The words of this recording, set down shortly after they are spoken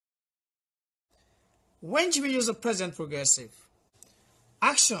When do we use the present progressive?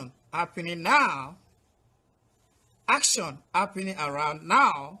 Action happening now, action happening around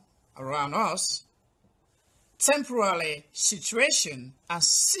now, around us, temporary situation and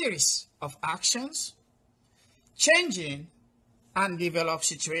series of actions, changing and develop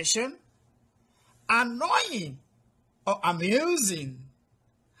situation, annoying or amusing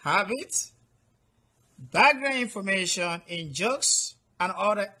habits, background information in jokes and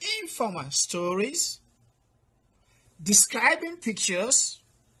other informal stories, describing pictures,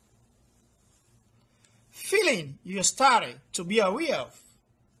 feeling you're starting to be aware of,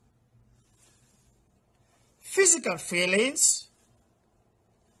 physical feelings,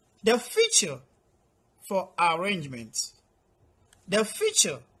 the future for arrangement, the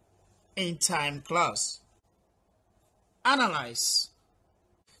future in time clause, analyze.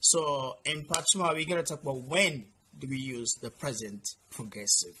 So in part 2, we're going to talk about when do we use the present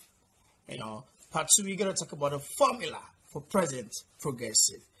progressive. Part 2, we're going to talk about the formula for present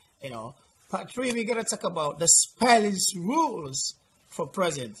progressive. Part 3, we're going to talk about the spelling rules for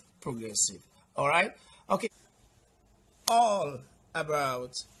present progressive. All right? Okay. All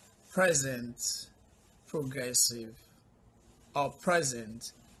about present progressive or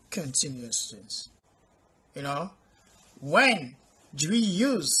present continuous tense. When do we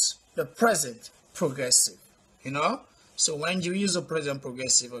use the present progressive? So when do we use the present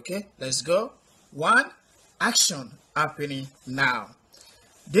progressive? Okay, let's go. 1, action happening now.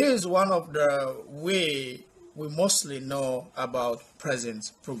 This is one of the way we mostly know about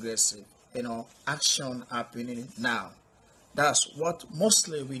present progressive. Action happening now. That's what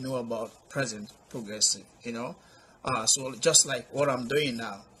mostly we know about present progressive. So just like what I'm doing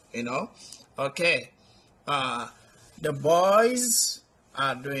now. Okay. The boys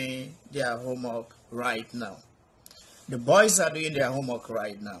are doing their homework right now. The boys are doing their homework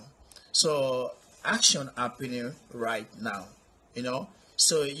right now. So action happening right now.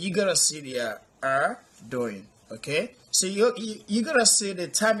 So you gotta see the are doing. Okay. So you gotta see the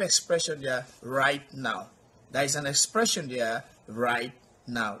time expression there right now. There is an expression there right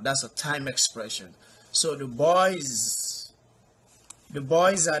now. That's a time expression. So the boys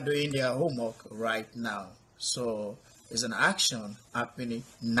are doing their homework right now. So it's an action happening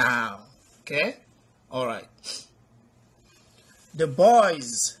now. Okay? All right. The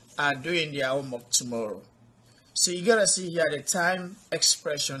boys are doing their homework tomorrow. So you gotta see here the time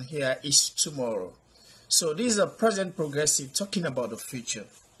expression here is tomorrow. So this is a present progressive talking about the future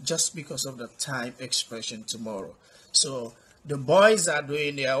just because of the time expression tomorrow. So the boys are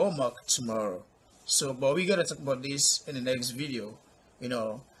doing their homework tomorrow. So but we're gonna talk about this in the next video.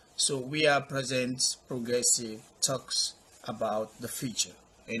 So we are present progressive talks about the future,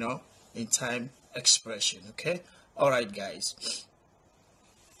 in time expression. Okay. All right, guys.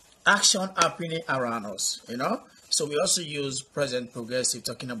 Action happening around us. So we also use present progressive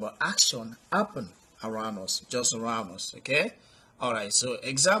talking about action happen around us, just around us. Okay. All right. So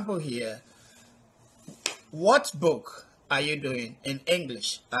example here. What book are you doing in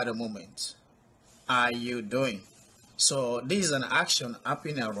English at the moment? Are you doing? So this is an action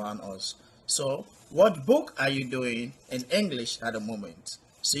happening around us. So what book are you doing in English at the moment?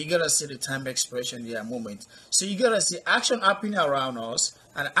 So you gotta see the time expression there, moment. So you gotta see action happening around us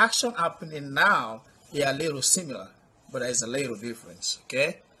and action happening now. They are a little similar, but there's a little difference.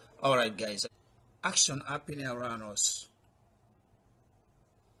 Okay. All right, guys. Action happening around us.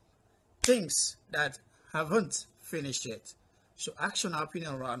 Things that haven't finished yet. So action happening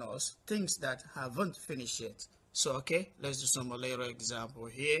around us, things that haven't finished yet. So okay, let's do some little example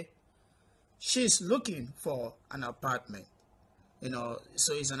here. She's looking for an apartment.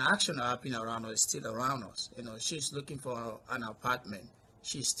 So it's an action happening around us, still around us. She's looking for an apartment.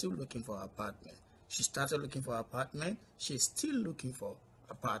 She's still looking for an apartment. She started looking for an apartment. She's still looking for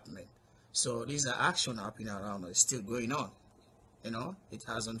apartment. So these are action happening around us, still going on. It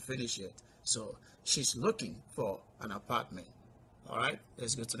hasn't finished yet. So she's looking for an apartment. All right,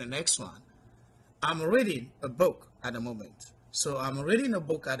 let's go to the next one. I'm reading a book at the moment. So I'm reading a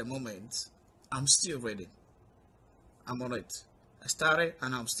book at the moment. I'm still reading. I'm on it. I started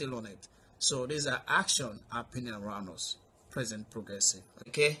and I'm still on it. So these are action happening around us. Present progressive.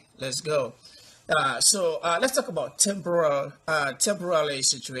 Okay, let's go. Let's talk about temporary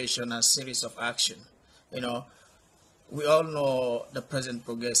situation and series of action. We all know the present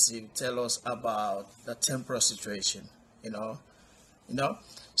progressive tell us about the temporal situation.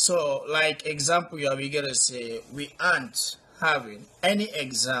 So like example here, we gotta say we aren't having any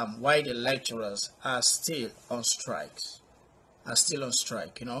exam while the lecturers are still on strikes.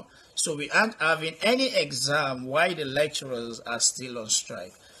 So we aren't having any exam while the lecturers are still on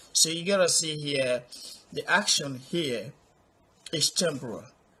strike. So you gotta see here, the action here is temporal.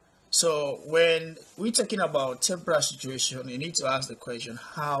 So when we're talking about temporal situation, you need to ask the question,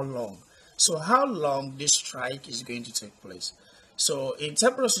 how long? So how long this strike is going to take place? So in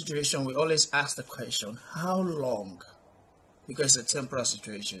temporal situation, we always ask the question, how long? Because it's a temporal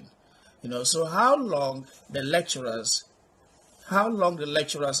situation. So how long the lecturers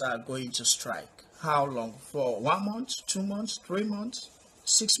are going to strike? How long? For 1 month, 2 months, 3 months,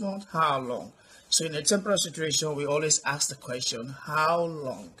 6 months? How long? So in a temporal situation, we always ask the question, how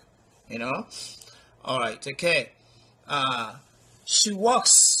long? All right, okay. She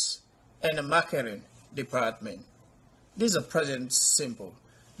works in the marketing department. This is a present simple.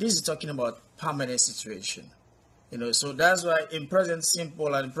 This is talking about permanent situation. So that's why in present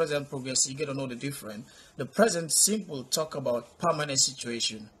simple and present progressive, you get to know the difference. The present simple talk about permanent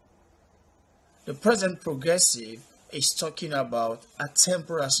situation. The present progressive is talking about a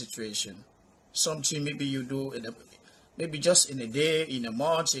temporal situation. Something maybe you do maybe just in a day, in a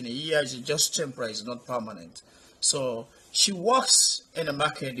month, in a year. It's just temporary, it's not permanent. So she works in the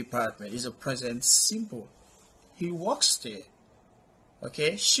market department. It's a present simple. He works there.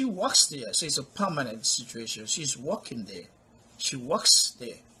 Okay, she works there, so it's a permanent situation. She's working there. She works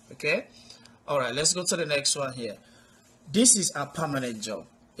there. Okay, all right, let's go to the next one here. This is a permanent job.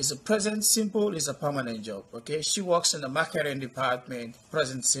 It's a present simple, it's a permanent job. Okay, she works in the marketing department,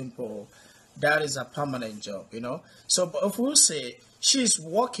 present simple. That is a permanent job, So but if we say she's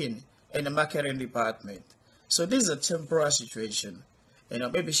working in the marketing department, so this is a temporary situation.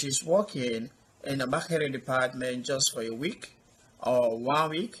 Maybe she's working in the marketing department just for a week, or 1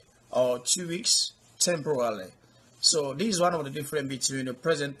 week, or 2 weeks, temporarily. So this is one of the difference between the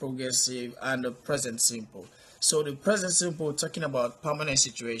present progressive and the present simple. So the present simple talking about permanent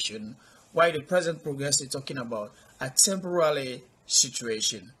situation, while the present progressive talking about a temporary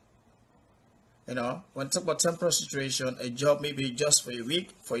situation. When talk about temporary situation, a job may be just for a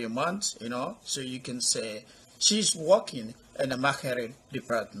week, for a month, so you can say she's working in the marketing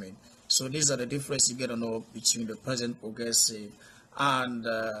department. So these are the differences you get to know between the present progressive and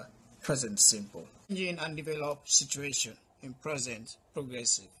present simple. Changing and develop situation in present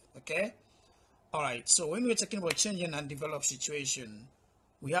progressive. Okay. All right. So when we're talking about changing and develop situation,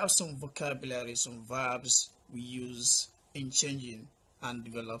 we have some vocabulary, some verbs we use in changing and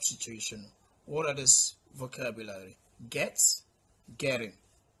develop situation. What are this vocabulary? Get, getting.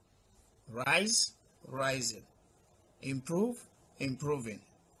 Rise, rising. Improve, improving.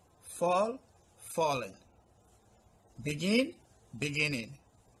 Fall, falling. Begin, beginning.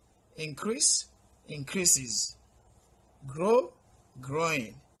 Increase, increases. Grow,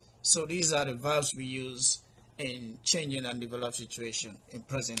 growing. So these are the verbs we use in changing and develop situation in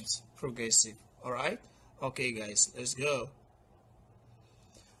present progressive. All right. Okay, guys, let's go.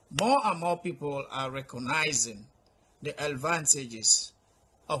 More and more people are recognizing the advantages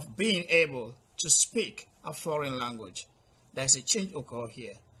of being able to speak a foreign language. There's a change occur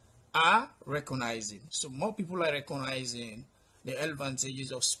here. Are recognizing. So more people are recognizing the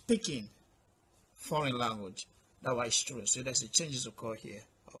advantages of speaking foreign language. That was true. So there's a changes occur here.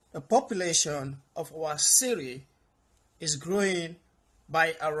 The population of our city is growing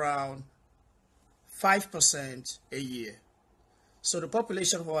by around 5% a year. So the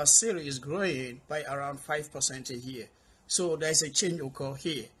population of our city is growing by around 5% a year. So there's a change occur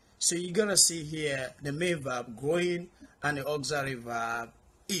here. So you're gonna see here the main verb growing and the auxiliary verb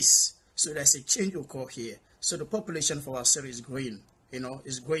is. So there's a change occur here. So the population for our city is growing.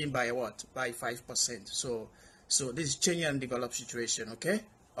 Is growing by what? By 5%. So this is change and develop situation. Okay.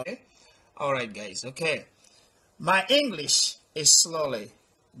 All right, guys. Okay. My English is slowly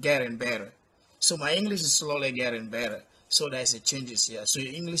getting better. So my English is slowly getting better. So there's a changes here. So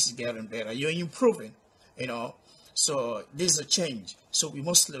your English is getting better. You're improving, So this is a change. So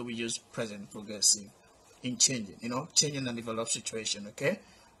we use present progressive in changing, changing and develop situation. Okay.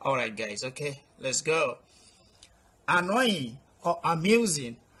 All right, guys. Okay, let's go. Annoying or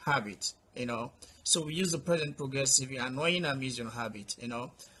amusing habit, So we use the present progressive, annoying, amusing habit,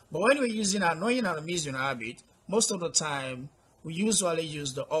 But when we're using annoying and amusing habit, most of the time we usually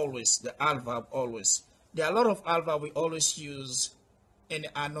use the always, the adverb always. There are a lot of adverb we always use in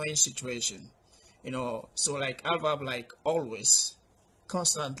annoying situation, So like adverb like always,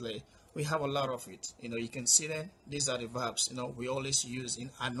 constantly, we have a lot of it. You can see them. These are the verbs, we always use in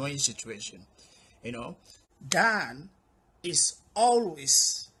annoying situation, Dan is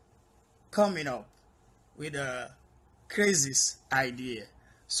always coming up with a craziest idea.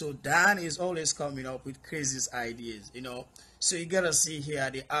 So Dan is always coming up with craziest ideas, So you gotta see here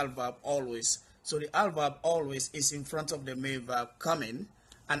the adverb always. So the adverb always is in front of the main verb coming,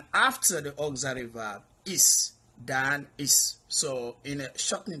 and after the auxiliary verb is, done is. So in a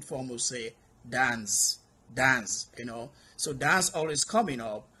shortening form, we'll say dance, dance, So dance always coming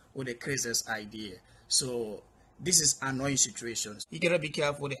up with the craziest idea. So this is annoying situations. You gotta be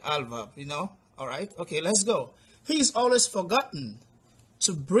careful with the adverb, All right, okay, let's go. He's always forgotten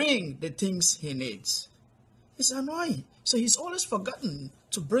to bring the things he needs. It's annoying. So he's always forgotten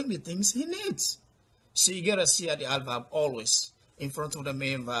to bring the things he needs. So you gotta see the adverb always in front of the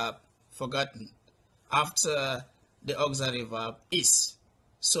main verb, forgotten, after the auxiliary verb is.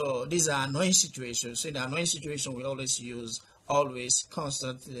 So these are annoying situations. So in the annoying situation, we always use always,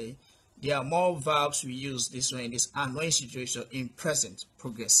 constantly. There are more verbs we use this way in this annoying situation in present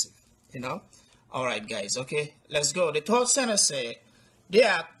progressive. All right, guys. Okay, let's go. The third sentence say they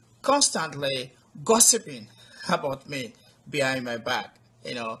are constantly gossiping about me behind my back.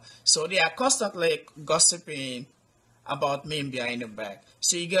 So they are constantly gossiping about me behind the back.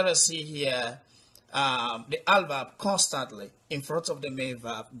 So you gotta see here the adverb constantly in front of the main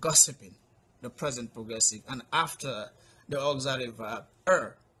verb, gossiping, the present progressive, and after the auxiliary verb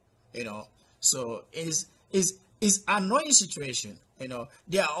So is annoying situation.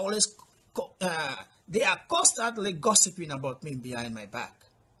 They are always they are constantly gossiping about me behind my back.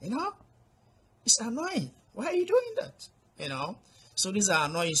 It's annoying. Why are you doing that? So these are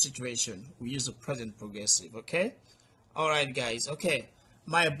annoying situation. We use the present progressive. Okay. All right, guys. Okay.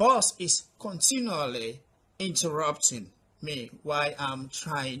 My boss is continually interrupting me while I'm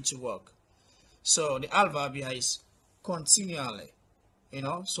trying to work. So the adverb here is continually.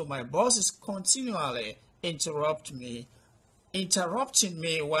 So my boss is continually interrupting me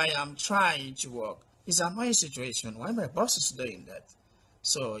while I'm trying to work. It's an annoying situation. Why my boss is doing that?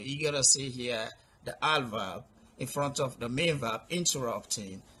 So you gotta see here the adverb in front of the main verb,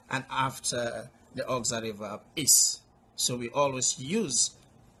 interrupting, and after the auxiliary verb is. So we always use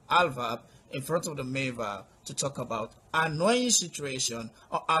adverb in front of the main verb to talk about annoying situation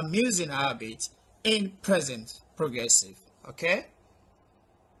or amusing habit in present progressive. Okay.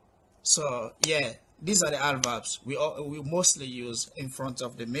 So yeah, these are the adverbs we mostly use in front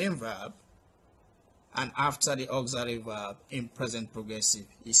of the main verb and after the auxiliary verb in present progressive.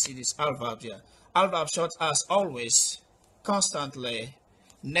 You see this adverb here. Adverb short as always, constantly,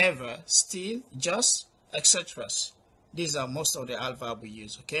 never, still, just, etc. These are most of the adverb we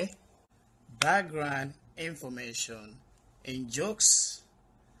use. Okay. Background information in jokes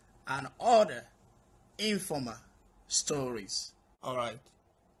and other informal stories. All right.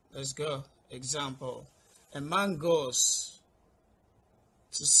 Let's go. Example. A man goes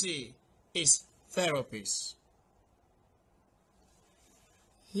to see his therapist.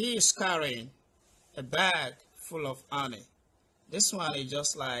 He is carrying a bag full of honey. This one is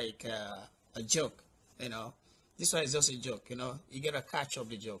just like a joke, This one is just a joke, You gotta catch up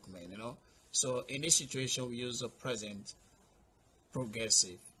the joke, man, So in this situation, we use the present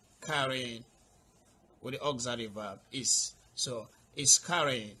progressive, carrying with the auxiliary verb is. So it's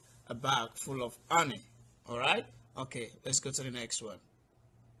carrying a bag full of honey. All right. Okay. Let's go to the next one.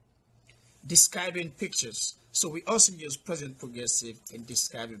 Describing pictures. So we also use present progressive in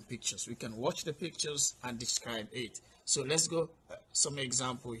describing pictures. We can watch the pictures and describe it. So let's go some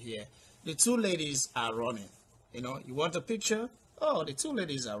example here. The two ladies are running. You want a picture? Oh, the two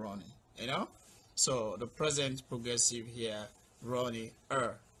ladies are running. So the present progressive here, running,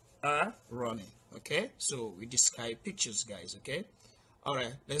 are running. Okay, so we describe pictures, guys. Okay. All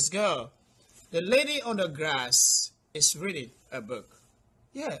right, let's go. The lady on the grass is reading a book.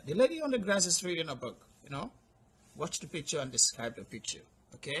 Yeah, the lady on the grass is reading a book. Watch the picture and describe the picture.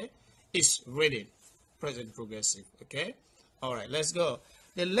 Okay, is reading, present progressive. Okay. All right, let's go.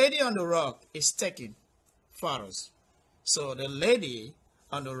 The lady on the rock is taking photos. So the lady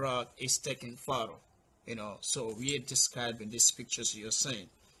on the rock is taking photo. So we are describing these pictures you're seeing.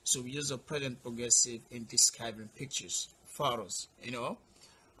 So we use a present progressive in describing pictures, photos,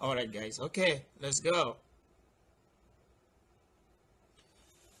 All right, guys. Okay, let's go.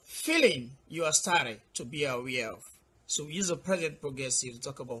 Feeling you are starting to be aware of. So we use a present progressive to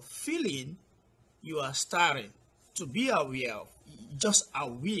talk about feeling you are starting to be aware of. Just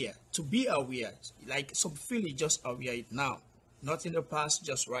aware, to be aware. Like some feeling, just aware it now. Not in the past,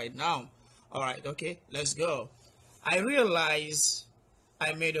 just right now. All right, okay, let's go. I realize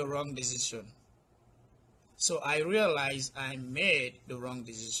I made a wrong decision. So I realized I made the wrong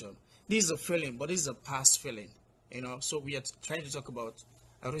decision. This is a feeling, but this is a past feeling, So we are trying to talk about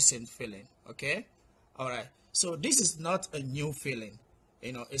a recent feeling, okay? All right. So this is not a new feeling,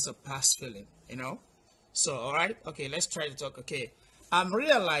 it's a past feeling, So, all right. Okay, let's try to talk. Okay. I'm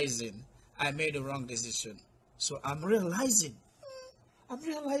realizing I made the wrong decision. So I'm realizing I'm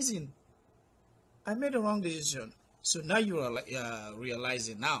realizing I made a wrong decision. So now you are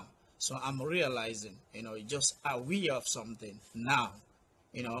realizing now. So I'm realizing, you're just aware of something now,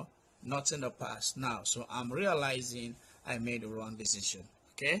 you know, not in the past now. So I'm realizing I made a wrong decision.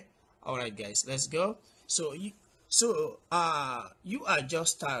 Okay. All right, guys, let's go. You are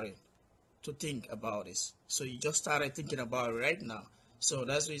just starting to think about this. So you just started thinking about it right now. So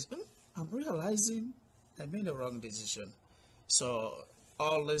that's what I'm realizing I made a wrong decision. So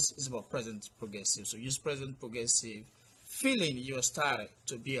all this is about present progressive. So use present progressive feeling you're starting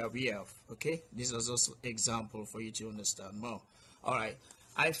to be aware of. Okay, this is also example for you to understand more. All right,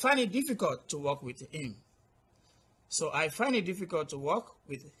 I find it difficult to work with him. So I find it difficult to work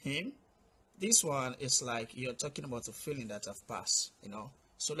with him. This one is like you're talking about a feeling that have passed,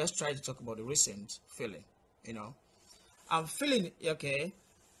 So let's try to talk about the recent feeling, I'm feeling okay.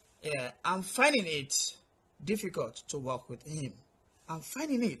 Yeah, I'm finding it difficult to work with him. I'm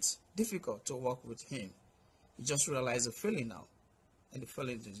finding it difficult to work with him. You just realize the feeling now, and the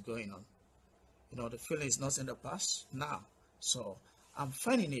feeling is going on. The feeling is not in the past now. So I'm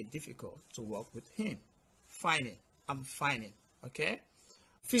finding it difficult to work with him. I'm finding, okay?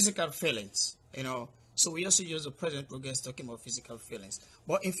 Physical feelings, So we also use the present progress talking about physical feelings.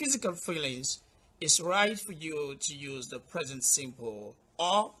 But in physical feelings, it's right for you to use the present simple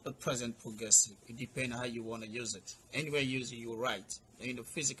or the present progressive. It depends how you want to use it. Anyway, use it, you're right. In the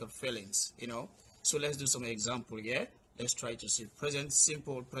physical feelings, So let's do some example here. Let's try to see present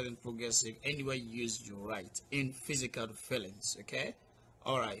simple, present progressive. Anyway, use you're right in physical feelings. Okay.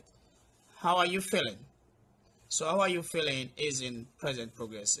 All right. How are you feeling? So how are you feeling is in present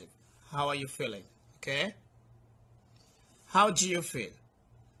progressive. How are you feeling? Okay. How do you feel?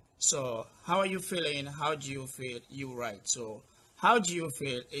 So how are you feeling? How do you feel? You right. So how do you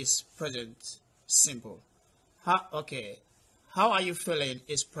feel is present simple. Okay. How are you feeling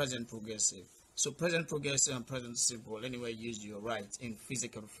is present progressive. So present progressive and present simple. Anyway, use your right in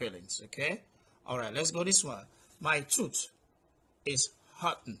physical feelings. Okay. All right. Let's go this one. My tooth is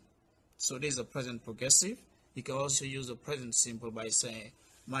hurting. So this is a present progressive. You can also use the present simple by saying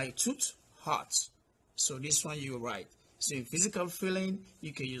my tooth hurts. So this one you're right. So in physical feeling,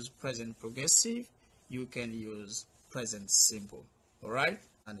 you can use present progressive. You can use present simple. All right.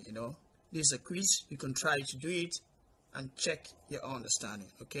 And this is a quiz. You can try to do it and check your understanding.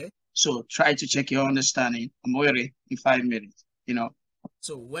 Okay. So try to check your understanding. I'm waiting in 5 minutes.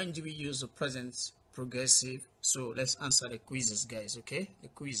 So when do we use the present progressive? So let's answer the quizzes, guys. Okay. The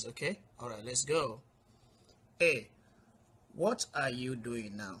quiz. Okay. All right. Let's go. A. What are you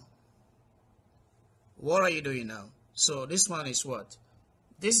doing now? What are you doing now? So this one is what?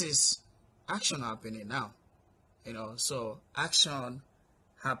 This is action happening now. So action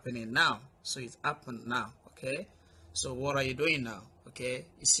happening now. So it happened now. Okay. So what are you doing now? Okay.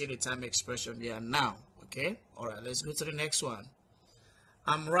 You see the time expression there now. Okay. All right. Let's go to the next one.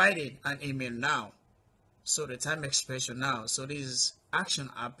 I'm writing an email now. So the time expression now. So this is action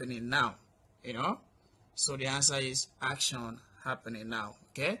happening now. So the answer is action happening now.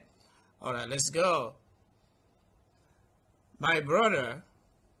 Okay. All right. Let's go. My brother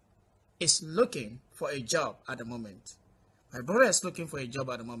is looking for a job at the moment. My brother is looking for a job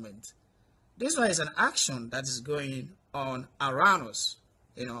at the moment. This one is an action that is going on around us.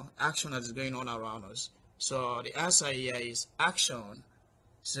 Action that is going on around us. So the answer here is action.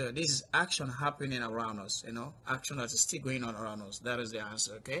 So this is action happening around us. Action that is still going on around us. That is the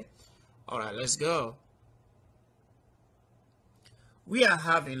answer. Okay. All right. Let's go. We are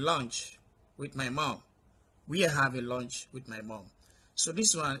having lunch with my mom. We are having lunch with my mom. So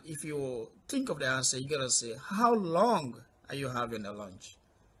this one, if you think of the answer, you gotta say, how long are you having the lunch?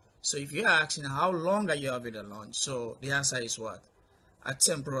 So if you're asking how long are you having the lunch, so the answer is what? A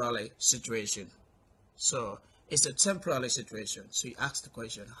temporary situation. So it's a temporary situation. So you ask the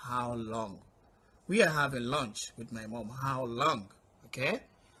question, how long? We are having lunch with my mom. How long? Okay.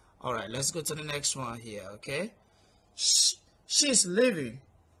 All right. Let's go to the next one here. Okay. She's living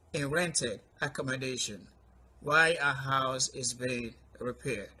in rented accommodation while her house is being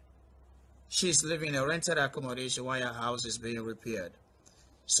repaired. She's living in a rented accommodation while her house is being repaired.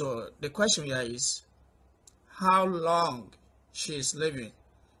 So the question here is how long she is living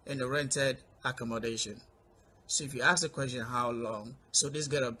in the rented accommodation. So if you ask the question how long, so this is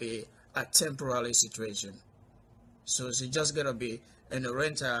gonna be a temporary situation. So she's just gonna be in a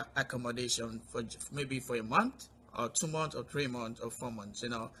rental accommodation for maybe for a month or 2 months or 3 months or 4 months,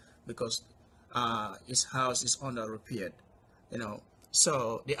 because his house is under repaired,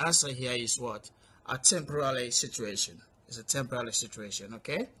 So the answer here is what? A temporary situation. It's a temporary situation.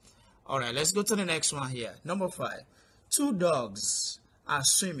 Okay. All right. Let's go to the next one here. Number 5. 2 dogs are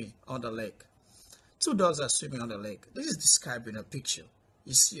swimming on the lake. Two dogs are swimming on the lake. This is describing a picture.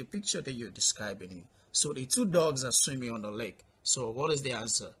 You see a picture that you're describing it. So the two dogs are swimming on the lake. So what is the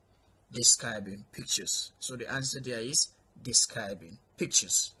answer? Describing pictures. So the answer there is describing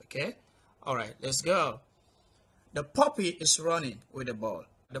pictures. Okay? All right, let's go. The puppy is running with the ball.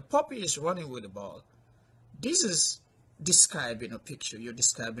 The puppy is running with the ball. This is describing a picture. You're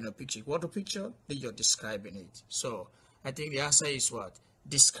describing a picture. What a picture? Then you're describing it. So I think the answer is what?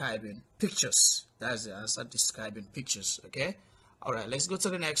 Describing pictures. That's the answer. Describing pictures. Okay? All right, let's go to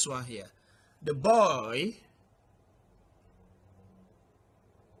the next one here. The boy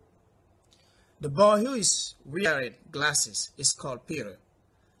who is wearing glasses is called Peter.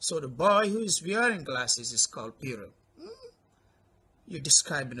 So the boy who is wearing glasses is called Peter. You're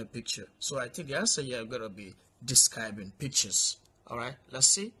describing a picture. So I think the answer here is going to be describing pictures. All right, let's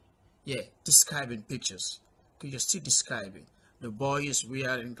see. Yeah, describing pictures. Because you're still describing. The boy who is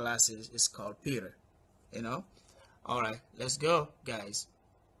wearing glasses is called Peter. You know? All right, let's go, guys.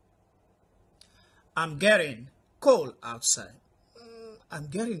 I'm getting cold outside. I'm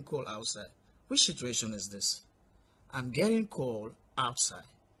getting cold outside. Which situation is this? I'm getting cold outside.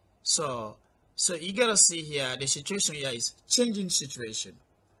 So you gotta see here, the situation here is changing situation.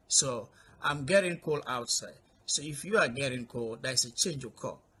 So I'm getting cold outside. So if you are getting cold, that's a change of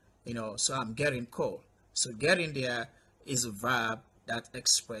call. You know, so I'm getting cold. So getting there is a verb that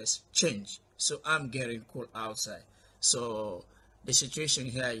express change. So I'm getting cold outside. So the situation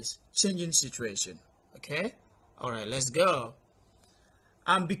here is changing situation. Okay? All right, let's go.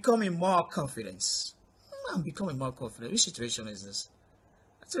 I'm becoming more confident. I'm becoming more confident. Which situation is this?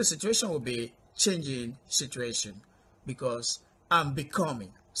 So the situation will be changing situation because I'm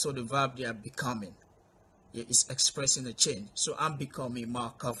becoming. So the verb there becoming is expressing a change. So I'm becoming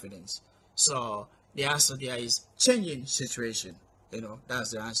more confident. So the answer there is changing situation. You know,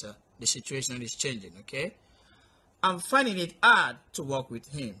 that's the answer. The situation is changing, okay? I'm finding it hard to work with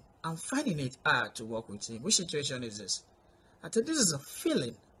him. I'm finding it hard to work with him. Which situation is this? I think this is a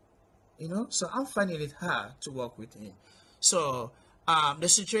feeling, you know? So I'm finding it hard to work with him. So the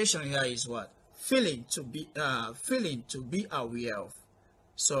situation here is what? Feeling to be aware of.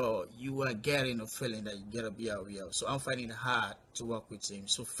 So you are getting a feeling that you gotta be aware of. So I'm finding it hard to work with him.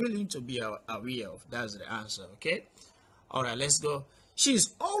 So feeling to be aware of. That's the answer, okay? All right, let's go.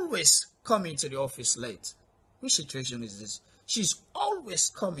 She's always coming to the office late. Which situation is this? She's always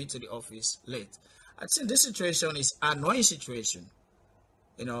coming to the office late. I think this situation is annoying situation.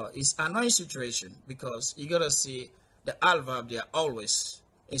 You know, it's annoying situation because you gotta see the adverb there always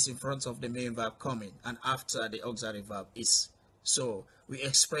is in front of the main verb coming and after the auxiliary verb is. So we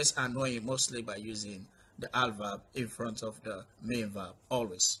express annoying mostly by using the adverb in front of the main verb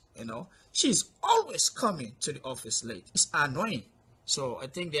always. You know, she's always coming to the office late. It's annoying. So I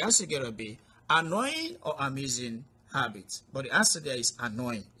think the answer gonna be annoying or amusing habit. But the answer there is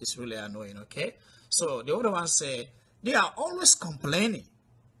annoying. It's really annoying, okay? So the other one said they are always complaining.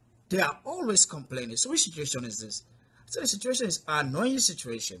 They are always complaining. So which situation is this? So the situation is annoying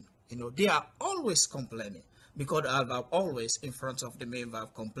situation. You know, they are always complaining because the adverb always in front of the main verb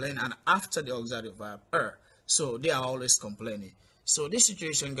complain and after the auxiliary verb er. So they are always complaining. So this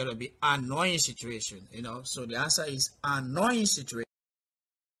situation gonna be annoying situation. You know, so the answer is annoying situation.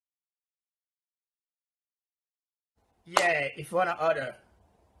 Yeah, if you wanna order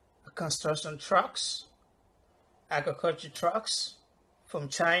construction trucks, agriculture trucks from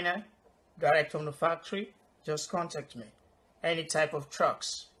China, direct from the factory, just contact me. Any type of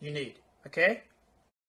trucks you need, okay?